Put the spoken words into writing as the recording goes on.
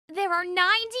There are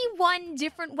 91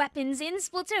 different weapons in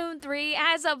Splatoon 3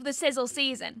 as of the Sizzle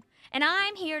season, and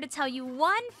I'm here to tell you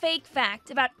one fake fact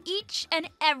about each and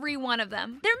every one of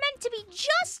them. They're meant to be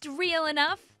just real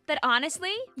enough that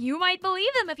honestly, you might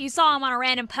believe them if you saw them on a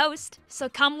random post. So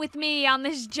come with me on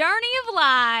this journey of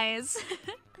lies.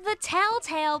 The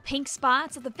telltale pink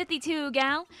spots of the 52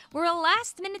 gal were a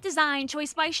last-minute design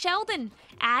choice by Sheldon,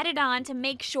 added on to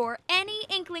make sure any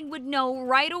inkling would know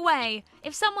right away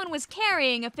if someone was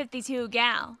carrying a 52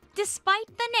 gal.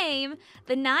 Despite the name,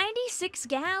 the 96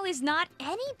 gal is not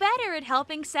any better at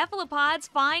helping cephalopods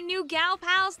find new gal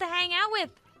pals to hang out with.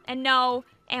 And no,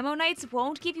 Ammonites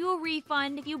won't give you a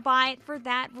refund if you buy it for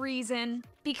that reason.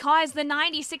 Because the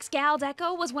 96 gal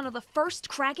deco was one of the first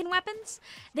Kraken weapons,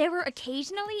 there were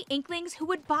occasionally Inklings who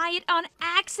would buy it on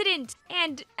accident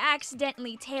and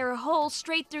accidentally tear a hole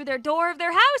straight through their door of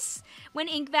their house when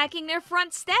ink vacuuming their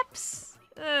front steps.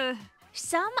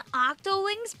 Some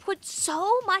Octolings put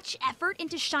so much effort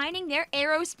into shining their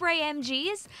Aerospray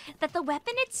MGs that the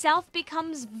weapon itself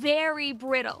becomes very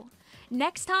brittle.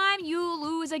 Next time you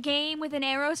lose a game with an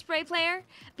Aerospray player,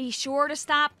 be sure to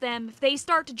stop them if they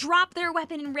start to drop their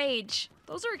weapon in rage.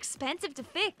 Those are expensive to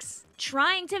fix.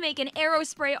 Trying to make an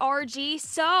Aerospray RG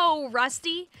so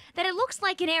rusty that it looks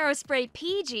like an Aerospray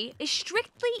PG is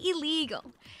strictly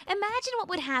illegal. Imagine what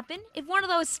would happen if one of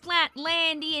those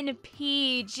Splatlandian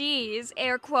PGs,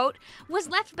 air quote, was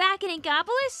left back in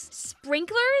Inkopolis?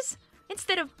 Sprinklers?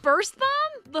 Instead of Burst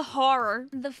Bomb? The horror.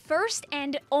 The first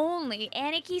and only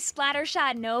Anarchy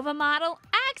Splattershot Nova model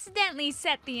accidentally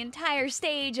set the entire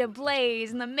stage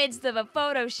ablaze in the midst of a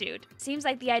photo shoot. Seems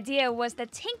like the idea was to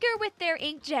tinker with their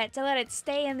inkjet to let it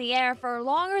stay in the air for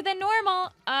longer than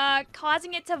normal,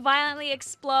 causing it to violently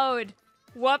explode.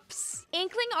 Whoops.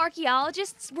 Inkling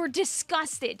archaeologists were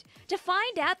disgusted to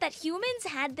find out that humans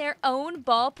had their own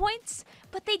ballpoints,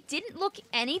 but they didn't look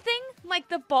anything like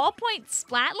the ballpoint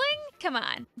Splatling? Come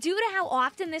on. Due to how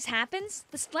often this happens,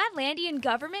 the Splatlandian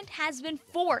government has been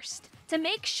forced to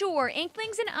make sure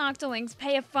Inklings and Octolings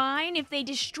pay a fine if they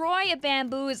destroy a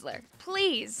bamboozler.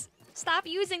 Please, stop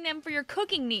using them for your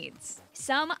cooking needs.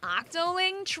 Some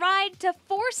Octoling tried to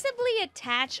forcibly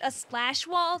attach a splash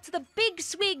wall to the Big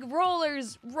Swig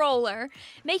Roller's roller,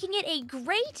 making it a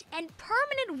great and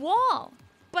permanent wall,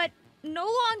 but no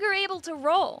longer able to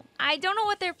roll. I don't know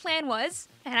what their plan was,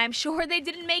 and I'm sure they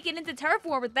didn't make it into Turf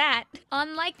War with that.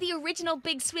 Unlike the original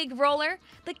Big Swig Roller,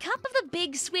 the cup of the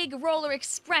Big Swig Roller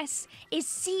Express is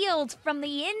sealed from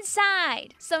the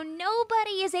inside, so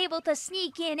nobody is able to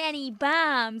sneak in any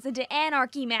bombs into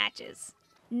Anarchy matches.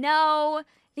 No,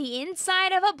 the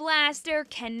inside of a blaster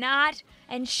cannot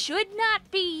and should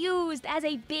not be used as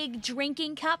a big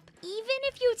drinking cup, even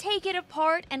if you take it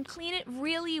apart and clean it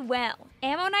really well.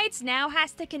 Ammonites now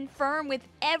has to confirm with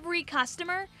every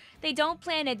customer they don't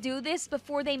plan to do this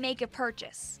before they make a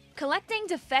purchase. Collecting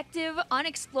defective,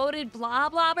 unexploded blah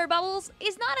blobber bubbles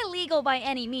is not illegal by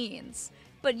any means,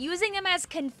 but using them as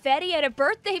confetti at a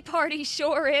birthday party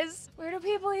sure is. Where do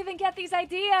people even get these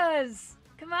ideas?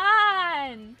 Come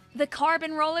on! The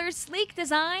Carbon Roller's sleek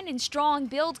design and strong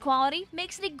build quality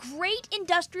makes it a great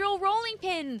industrial rolling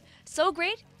pin. So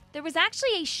great, there was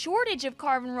actually a shortage of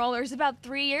Carbon Rollers about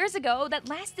 3 years ago that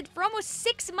lasted for almost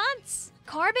 6 months.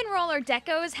 Carbon Roller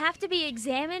decos have to be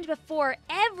examined before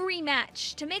every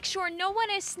match to make sure no one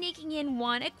is sneaking in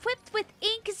one equipped with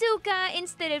Inkzooka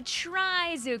instead of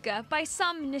Trizooka by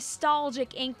some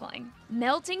nostalgic inkling.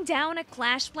 Melting down a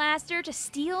Clash Blaster to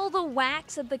steal the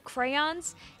wax of the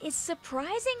crayons is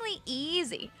surprisingly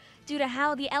easy due to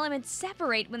how the elements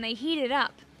separate when they heat it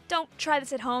up. Don't try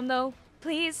this at home though,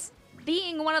 please.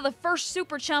 Being one of the first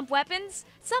Super Chump weapons,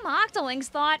 some Octolings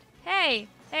thought, hey,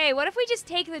 what if we just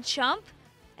take the chump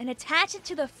and attach it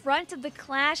to the front of the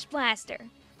Clash Blaster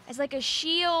as like a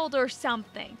shield or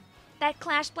something? That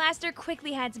Clash Blaster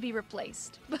quickly had to be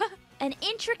replaced. An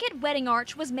intricate wedding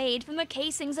arch was made from the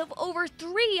casings of over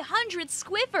 300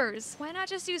 squiffers. Why not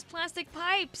just use plastic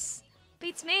pipes?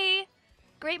 Beats me.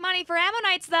 Great money for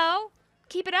Ammonites though.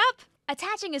 Keep it up.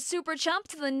 Attaching a Super Chump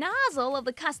to the nozzle of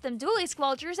the custom dually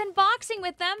squelchers and boxing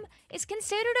with them is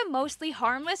considered a mostly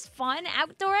harmless, fun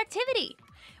outdoor activity.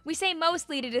 We say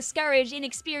mostly to discourage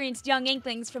inexperienced young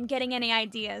Inklings from getting any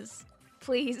ideas.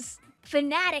 Please.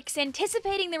 Fanatics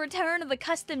anticipating the return of the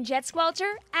custom jet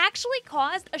squelcher actually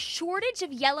caused a shortage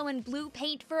of yellow and blue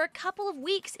paint for a couple of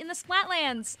weeks in the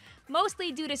Splatlands,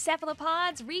 mostly due to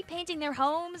cephalopods repainting their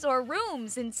homes or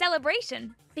rooms in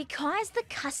celebration. Because the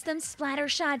custom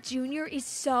Splattershot Jr. is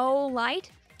so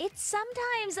light, it's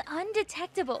sometimes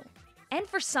undetectable. And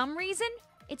for some reason,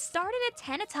 it started a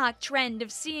Tentatalk trend of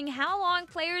seeing how long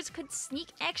players could sneak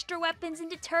extra weapons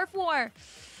into Turf War.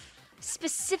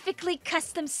 Specifically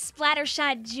custom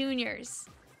Splattershot Juniors.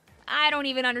 I don't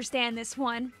even understand this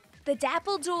one. The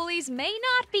Dapple Dualies may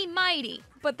not be mighty,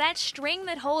 but that string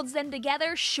that holds them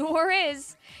together sure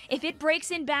is. If it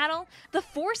breaks in battle, the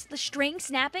force of the string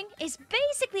snapping is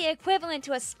basically equivalent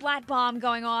to a splat bomb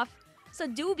going off. So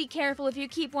do be careful if you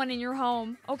keep one in your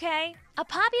home, okay? A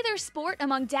popular sport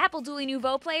among Dapple Dually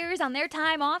Nouveau players on their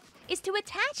time off is to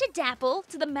attach a Dapple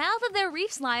to the mouth of their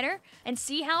reef slider and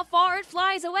see how far it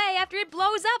flies away after it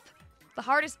blows up. The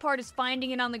hardest part is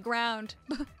finding it on the ground.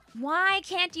 Why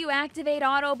can't you activate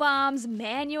auto bombs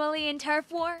manually in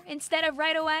Turf War instead of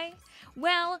right away?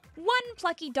 Well, one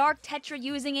plucky Dark Tetra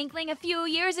using Inkling a few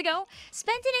years ago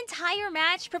spent an entire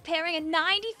match preparing a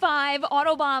 95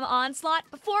 Autobomb onslaught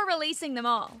before releasing them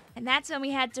all. And that's when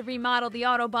we had to remodel the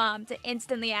Autobomb to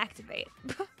instantly activate.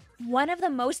 One of the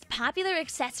most popular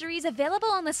accessories available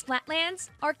on the Splatlands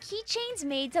are keychains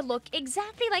made to look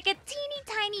exactly like a teeny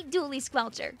tiny dually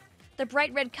squelcher. The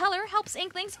bright red color helps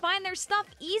Inklings find their stuff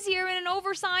easier in an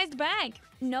oversized bag.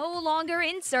 No longer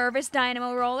in service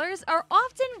dynamo rollers are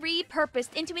often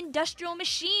repurposed into industrial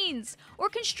machines or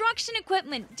construction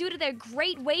equipment due to their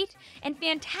great weight and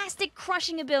fantastic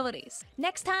crushing abilities.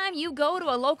 Next time you go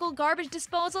to a local garbage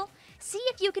disposal, see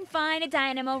if you can find a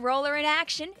dynamo roller in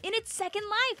action in its second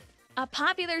life. A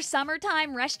popular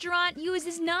summertime restaurant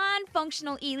uses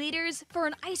non-functional e-liters for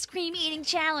an ice cream eating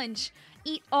challenge.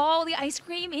 Eat all the ice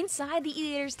cream inside the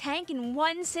e-liter's tank in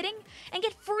one sitting and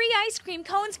get free ice cream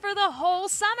cones for the whole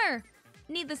summer.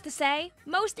 Needless to say,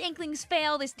 most Inklings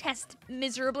fail this test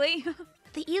miserably.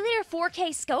 The e-liter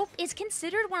 4K scope is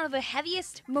considered one of the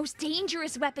heaviest, most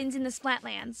dangerous weapons in the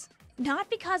Splatlands.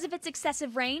 Not because of its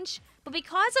excessive range, but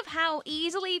because of how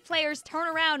easily players turn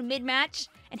around mid-match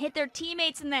and hit their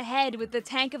teammates in the head with the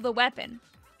tank of the weapon.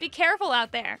 Be careful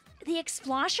out there. The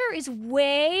Explosher is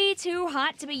way too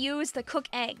hot to be used to cook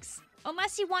eggs.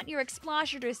 Unless you want your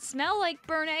Explosher to smell like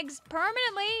burnt eggs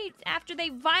permanently after they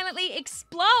violently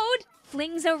explode.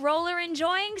 Flings a roller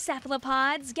enjoying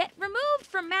cephalopods get removed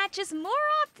from matches more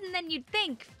often than you'd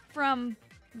think from,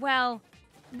 well,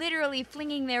 literally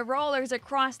flinging their rollers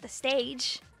across the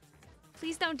stage.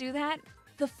 Please don't do that.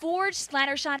 The Forge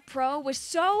Splattershot Pro was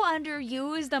so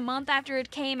underused a month after it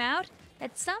came out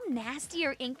that some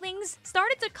nastier Inklings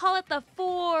started to call it the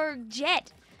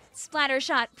Forget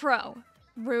Splattershot Pro.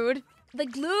 Rude. The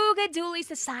Glooga Dually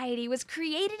Society was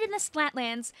created in the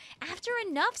Splatlands after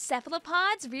enough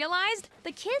cephalopods realized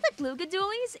the kid of the Glooga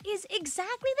Dualies is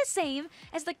exactly the same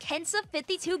as the Kensa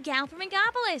 52 gal from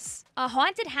Megapolis. A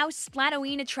haunted house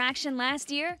Splatoween attraction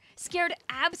last year scared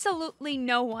absolutely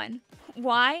no one.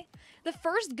 Why? The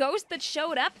first ghost that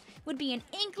showed up would be an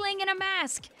Inkling in a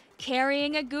mask,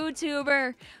 carrying a goo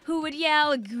tuber who would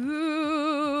yell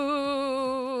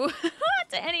goo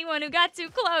to anyone who got too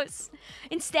close.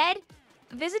 Instead,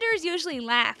 visitors usually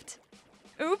laughed.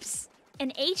 Oops.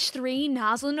 An H3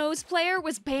 Nozzle Nose player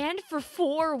was banned for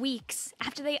 4 weeks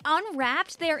after they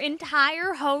unwrapped their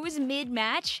entire hose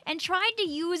mid-match and tried to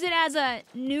use it as a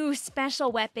new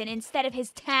special weapon instead of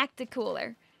his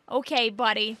Tacticooler. Okay,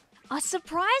 buddy. A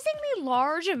surprisingly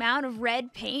large amount of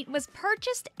red paint was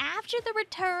purchased after the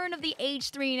return of the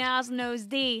H3 Nozzle Nose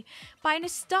D by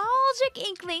nostalgic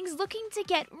Inklings looking to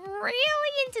get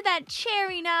really into that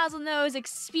cherry Nozzle Nose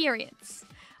experience.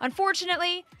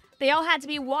 Unfortunately, they all had to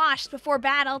be washed before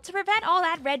battle to prevent all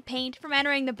that red paint from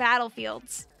entering the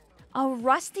battlefields. A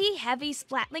rusty, heavy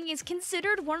Splatling is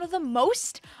considered one of the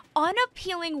most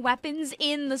unappealing weapons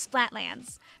in the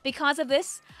Splatlands. Because of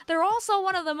this, they're also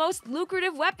one of the most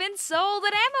lucrative weapons sold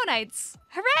at Ammo Nights.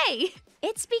 Hooray!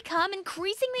 It's become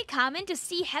increasingly common to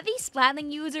see heavy Splatling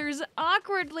users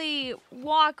awkwardly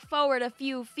walk forward a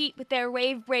few feet with their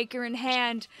wave breaker in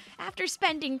hand after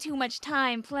spending too much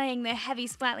time playing the heavy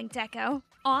Splatling deco.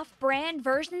 Off-brand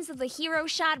versions of the Hero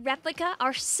Shot replica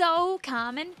are so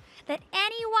common that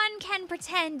anyone can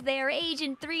pretend they're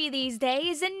Agent 3 these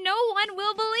days and no one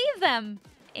will believe them.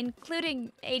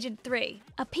 Including Agent 3.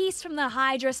 A piece from the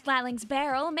Hydra Splatling's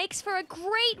barrel makes for a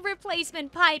great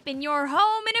replacement pipe in your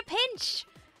home in a pinch.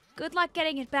 Good luck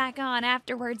getting it back on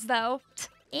afterwards, though.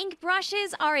 Ink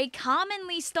brushes are a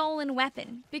commonly stolen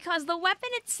weapon. Because the weapon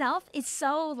itself is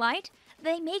so light,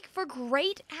 they make for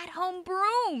great at-home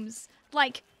brooms.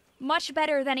 Like, much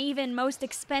better than even most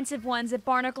expensive ones at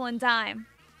Barnacle and Dime.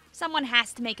 Someone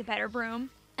has to make a better broom.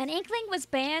 An Inkling was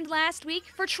banned last week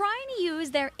for trying to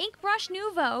use their Ink Brush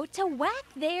Nouveau to whack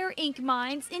their ink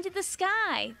mines into the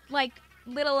sky. Like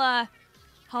little,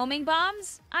 homing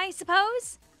bombs, I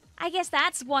suppose? I guess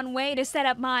that's one way to set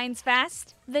up mines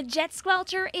fast. The Jet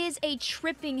Squelcher is a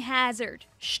tripping hazard,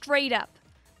 straight up.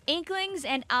 Inklings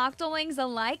and Octolings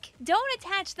alike don't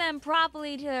attach them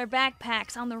properly to their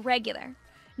backpacks on the regular.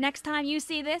 Next time you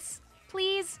see this,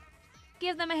 please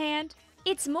give them a hand.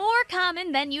 It's more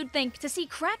common than you'd think to see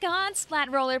crack-on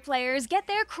Splat Roller players get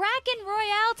their Kraken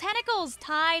Royale tentacles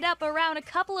tied up around a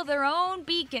couple of their own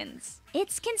beacons.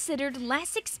 It's considered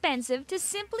less expensive to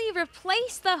simply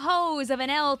replace the hose of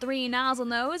an L3 nozzle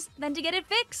nose than to get it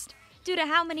fixed, due to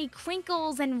how many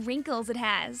crinkles and wrinkles it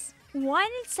has.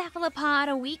 One cephalopod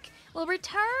a week will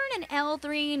return an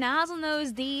L3 nozzle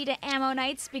nose D to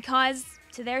Ammonites because,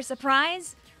 to their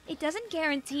surprise, it doesn't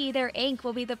guarantee their ink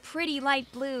will be the pretty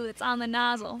light blue that's on the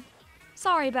nozzle.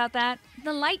 Sorry about that.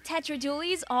 The light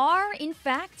Tetradualies are, in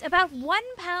fact, about 1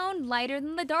 pound lighter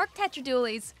than the dark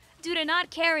Tetradualies, due to not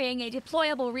carrying a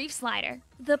deployable reef slider.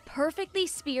 The perfectly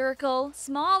spherical,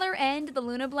 smaller end of the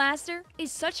Luna Blaster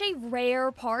is such a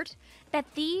rare part that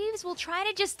thieves will try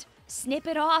to just snip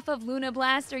it off of Luna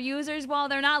Blaster users while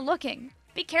they're not looking.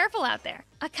 Be careful out there.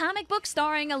 A comic book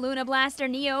starring a Luna Blaster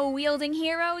Neo-wielding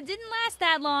hero didn't last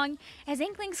that long, as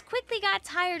Inklings quickly got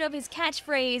tired of his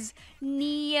catchphrase,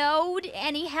 "Neo'd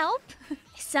any help?"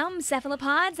 Some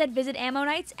cephalopods that visit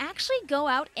Ammonites actually go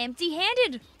out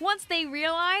empty-handed once they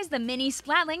realize the mini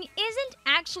Splatling isn't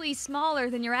actually smaller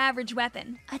than your average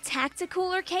weapon. A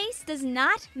Tacticooler case does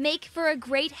not make for a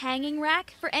great hanging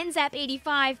rack for NZAP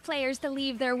 85 players to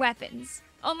leave their weapons.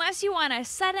 Unless you want to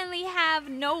suddenly have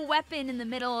no weapon in the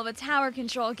middle of a tower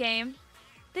control game.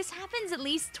 This happens at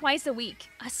least twice a week.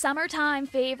 A summertime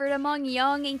favorite among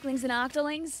young Inklings and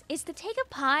Octolings is to take a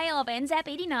pile of NZAP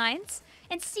 89s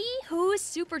and see whose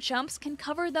super chumps can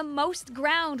cover the most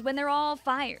ground when they're all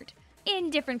fired.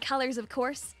 In different colors, of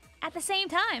course. At the same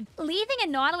time, leaving a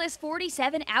Nautilus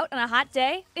 47 out on a hot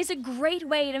day is a great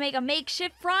way to make a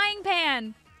makeshift frying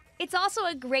pan. It's also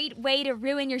a great way to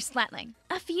ruin your Splatling.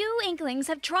 A few Inklings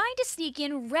have tried to sneak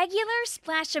in regular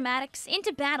Splashamatics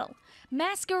into battle,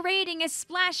 masquerading as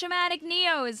Splashamatic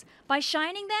Neos by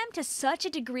shining them to such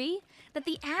a degree that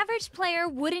the average player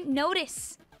wouldn't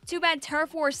notice. Too bad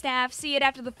Turf War staff see it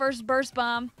after the first burst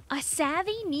bomb. A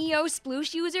savvy Neo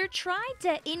Sploosh user tried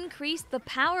to increase the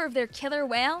power of their killer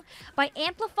whale by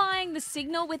amplifying the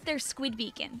signal with their squid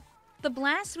beacon. The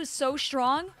blast was so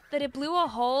strong that it blew a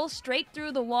hole straight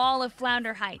through the wall of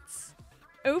Flounder Heights.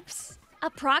 Oops.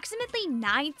 Approximately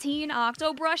 19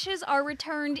 Octobrushes are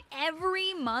returned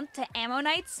every month to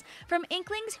Ammonites from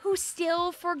Inklings who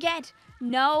still forget.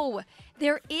 No,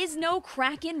 there is no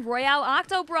Kraken Royale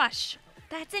Octobrush.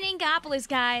 That's an Inkopolis,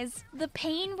 guys. The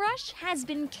paintbrush has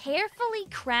been carefully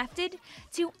crafted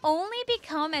to only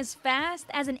become as fast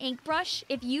as an ink brush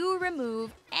if you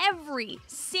remove every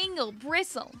single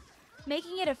bristle,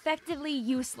 making it effectively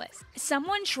useless.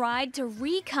 Someone tried to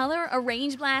recolor a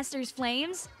Range Blaster's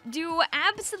flames, do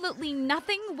absolutely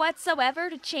nothing whatsoever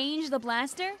to change the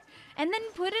blaster, and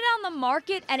then put it on the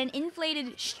market at an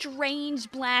inflated Strange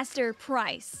Blaster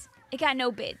price. It got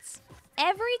no bids.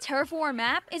 Every Turf War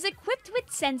map is equipped with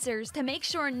sensors to make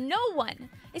sure no one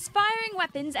is firing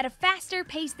weapons at a faster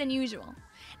pace than usual.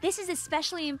 This is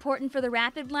especially important for the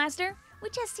Rapid Blaster,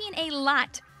 which has seen a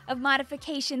lot of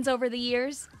modifications over the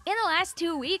years. In the last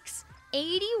 2 weeks,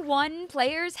 81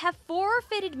 players have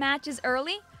forfeited matches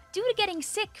early due to getting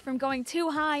sick from going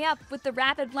too high up with the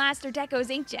Rapid Blaster Deco's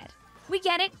inkjet. We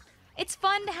get it. It's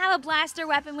fun to have a blaster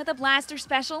weapon with a blaster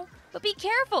special, but be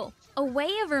careful. A way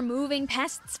of removing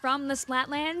pests from the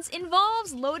Splatlands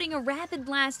involves loading a Rapid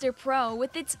Blaster Pro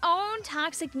with its own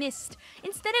toxic mist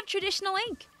instead of traditional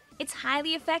ink. It's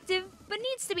highly effective, but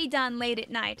needs to be done late at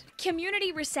night.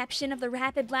 Community reception of the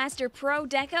Rapid Blaster Pro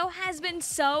Deco has been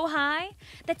so high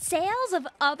that sales of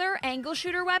other angle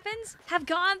shooter weapons have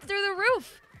gone through the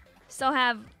roof. So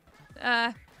have,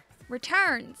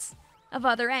 returns of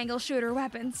other angle shooter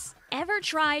weapons. Ever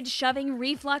tried shoving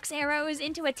reflux arrows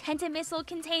into a Tentamissile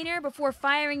container before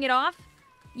firing it off?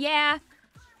 Yeah,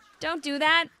 don't do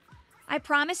that. I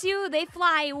promise you, they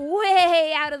fly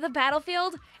way out of the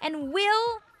battlefield and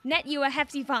will net you a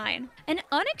hefty fine. An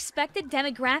unexpected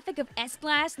demographic of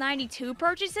S-Blast 92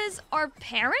 purchases are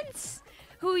parents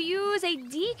who use a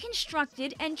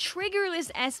deconstructed and triggerless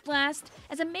S-Blast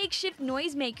as a makeshift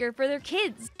noisemaker for their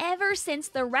kids. Ever since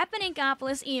the Reppin'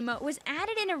 Inkopolis emote was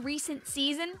added in a recent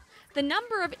season, the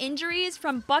number of injuries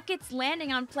from buckets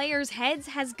landing on players' heads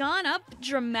has gone up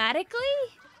dramatically.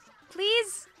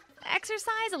 Please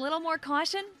exercise a little more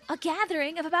caution. A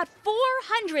gathering of about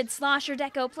 400 Slosher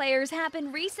Deco players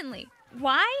happened recently.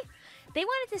 Why? They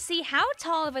wanted to see how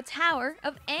tall of a tower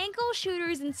of angle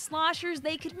shooters and sloshers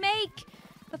they could make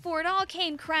before it all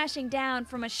came crashing down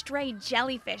from a stray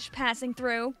jellyfish passing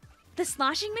through. The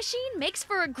sloshing machine makes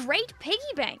for a great piggy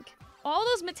bank. All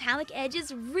those metallic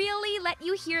edges really let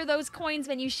you hear those coins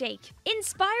when you shake.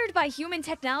 Inspired by human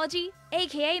technology,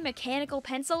 aka mechanical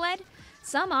pencil lead,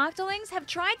 some Octolings have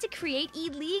tried to create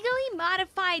illegally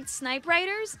modified snipe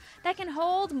writers that can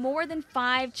hold more than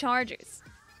 5 charges.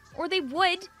 Or they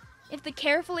would, if the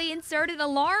carefully inserted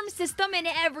alarm system in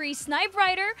every snipe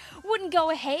writer wouldn't go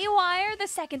haywire the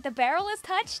second the barrel is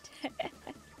touched.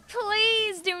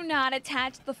 Please do not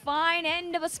attach the fine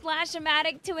end of a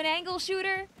splash-o-matic to an angle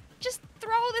shooter. Just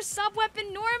throw the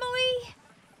sub-weapon normally.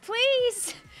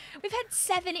 Please. We've had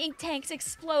 7 ink tanks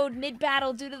explode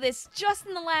mid-battle due to this just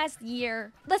in the last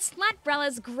year. The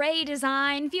Splatbrella's gray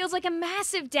design feels like a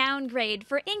massive downgrade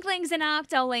for Inklings and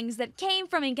Octolings that came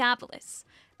from Inkopolis.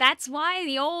 That's why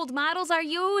the old models are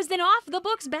used in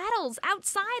off-the-books battles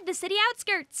outside the city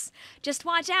outskirts. Just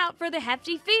watch out for the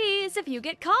hefty fees if you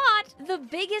get caught. The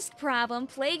biggest problem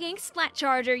plaguing Splat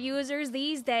Charger users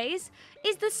these days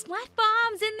is the Splat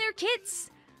Bombs in their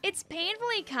kits. It's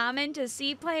painfully common to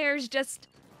see players just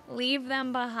leave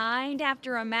them behind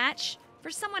after a match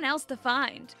for someone else to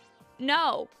find.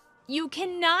 No, you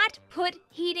cannot put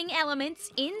heating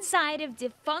elements inside of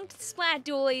defunct Splat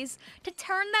Dualies to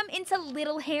turn them into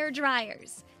little hair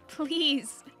dryers.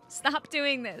 Please, stop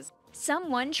doing this.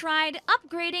 Someone tried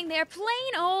upgrading their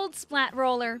plain old Splat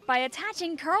Roller by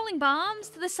attaching curling bombs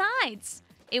to the sides.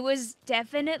 It was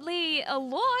definitely a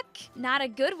look, not a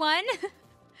good one.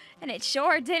 And it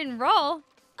sure didn't roll.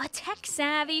 A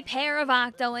tech-savvy pair of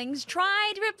Octolings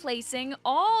tried replacing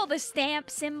all the stamp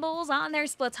symbols on their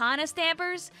Splatana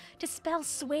stampers to spell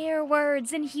swear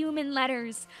words in human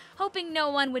letters, hoping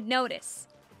no one would notice.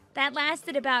 That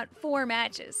lasted about 4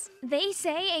 matches. They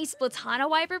say a Splatana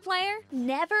Wiper player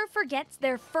never forgets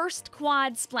their first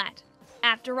quad splat.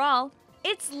 After all,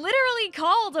 it's literally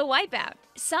called a wipeout.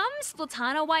 Some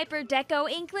Splatana Wiper Deco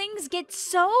Inklings get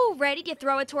so ready to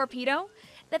throw a torpedo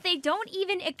that they don't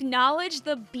even acknowledge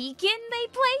the beacon they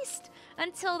placed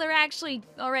until they're actually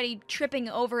already tripping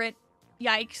over it.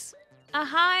 Yikes. A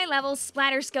high-level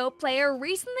Splatterscope player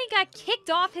recently got kicked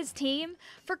off his team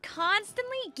for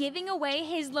constantly giving away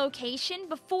his location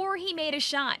before he made a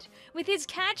shot, with his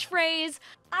catchphrase,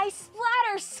 "I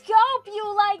Splatterscope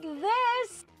you like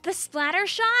this!" The splatter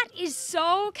shot is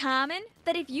so common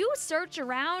that if you search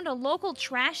around a local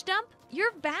trash dump,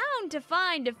 you're bound to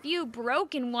find a few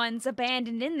broken ones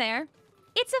abandoned in there.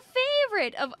 It's a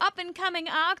favorite of up-and-coming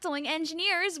Octoling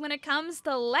engineers when it comes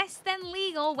to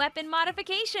less-than-legal weapon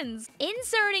modifications.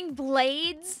 Inserting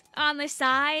blades on the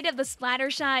side of the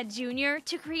Splattershot Junior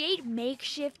to create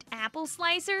makeshift apple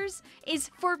slicers is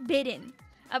forbidden.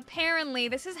 Apparently,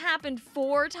 this has happened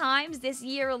 4 times this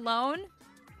year alone.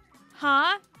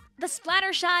 Huh? The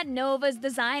Splattershot Nova's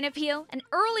design appeal and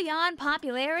early-on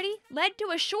popularity led to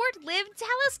a short-lived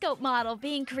telescope model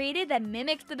being created that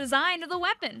mimicked the design of the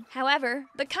weapon. However,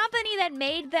 the company that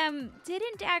made them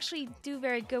didn't actually do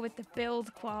very good with the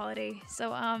build quality,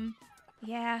 so,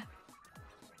 yeah,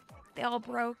 they all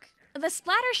broke. The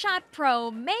Splattershot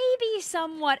Pro may be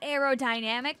somewhat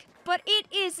aerodynamic, but it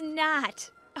is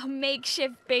not a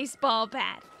makeshift baseball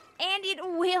bat, and it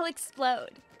will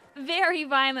explode. Very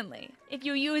violently, if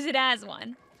you use it as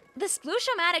one. The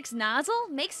Splooshomatic's nozzle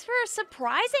makes for a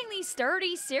surprisingly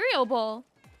sturdy cereal bowl.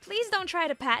 Please don't try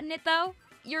to patent it though.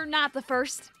 You're not the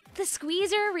first. The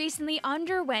Squeezer recently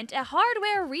underwent a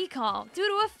hardware recall due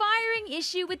to a firing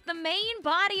issue with the main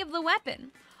body of the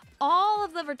weapon. All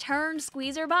of the returned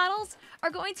Squeezer bottles are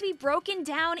going to be broken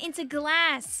down into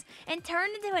glass and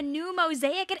turned into a new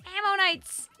mosaic at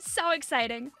Ammonites. So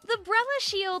exciting. The Brella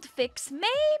Shield fix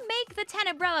may make the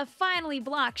Tenebrella finally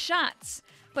block shots,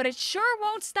 but it sure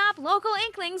won't stop local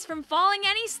Inklings from falling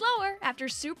any slower after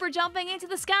super jumping into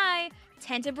the sky,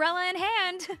 Tentabrella in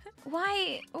hand.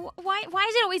 Why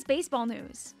is it always baseball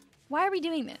news? Why are we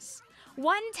doing this?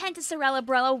 One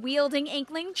Tentacerella wielding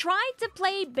Inkling tried to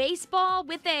play baseball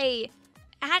with a,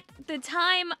 at the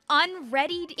time,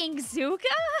 unreadied Inkzooka?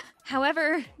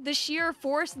 However, the sheer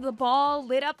force of the ball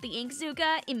lit up the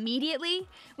Inkzooka immediately,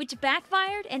 which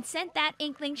backfired and sent that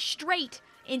Inkling straight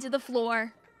into the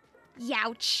floor.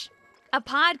 Youch. A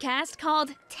podcast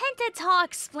called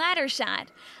Tentatalk Splattershot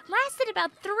lasted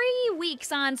about 3 weeks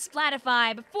on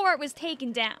Splatify before it was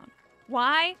taken down.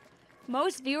 Why?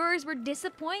 Most viewers were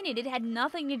disappointed it had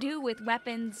nothing to do with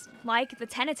weapons like the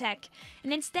Tenatech,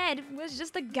 and instead was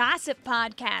just a gossip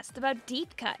podcast about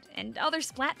Deep Cut and other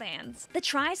splat bands. The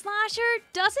Tri-Slosher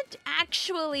doesn't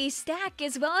actually stack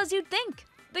as well as you'd think.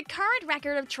 The current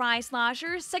record of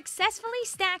Tri-Sloshers successfully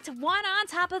stacked one on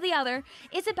top of the other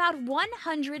is about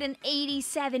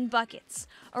 187 buckets,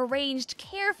 arranged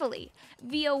carefully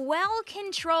via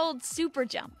well-controlled super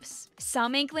jumps.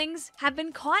 Some Inklings have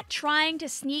been caught trying to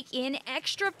sneak in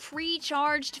extra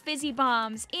pre-charged fizzy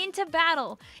bombs into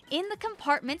battle in the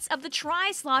compartments of the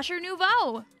Tri-Slosher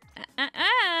Nouveau.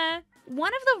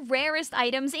 One of the rarest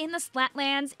items in the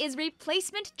Splatlands is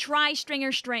replacement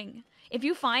Tri-Stringer string. If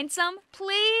you find some,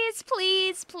 please,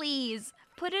 please, please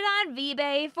put it on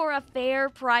eBay for a fair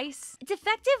price.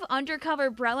 Defective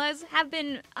undercover brellas have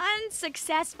been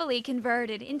unsuccessfully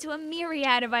converted into a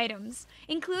myriad of items,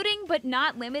 including but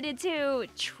not limited to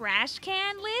trash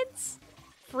can lids,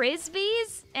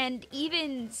 frisbees, and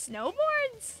even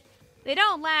snowboards. They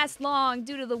don't last long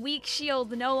due to the weak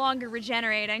shield no longer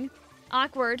regenerating.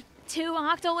 Awkward. 2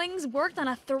 Octolings worked on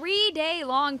a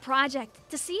 3-day-long project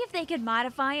to see if they could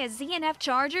modify a ZNF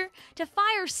charger to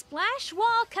fire splash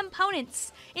wall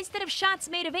components instead of shots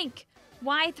made of ink.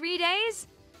 Why 3 days?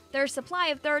 Their supply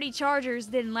of 30 chargers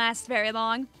didn't last very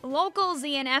long. Local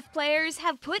ZNF players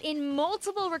have put in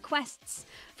multiple requests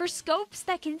for scopes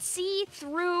that can see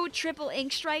through triple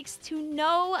ink strikes to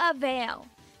no avail.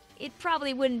 It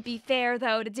probably wouldn't be fair,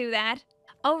 though, to do that.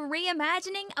 A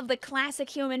reimagining of the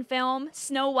classic human film,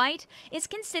 Snow White, is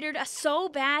considered a so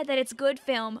bad that it's good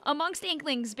film amongst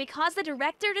Inklings because the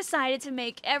director decided to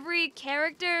make every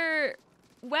character,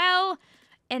 well,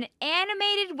 an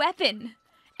animated weapon.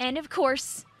 And of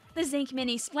course, the Zink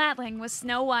Mini Splatling was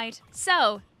Snow White.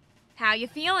 So, how you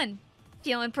feeling?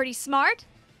 Feeling pretty smart?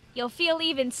 You'll feel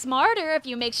even smarter if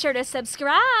you make sure to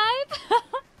subscribe.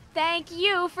 Thank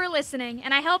you for listening,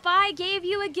 and I hope I gave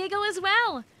you a giggle as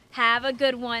well. Have a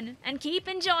good one, and keep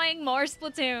enjoying more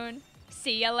Splatoon.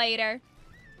 See ya later.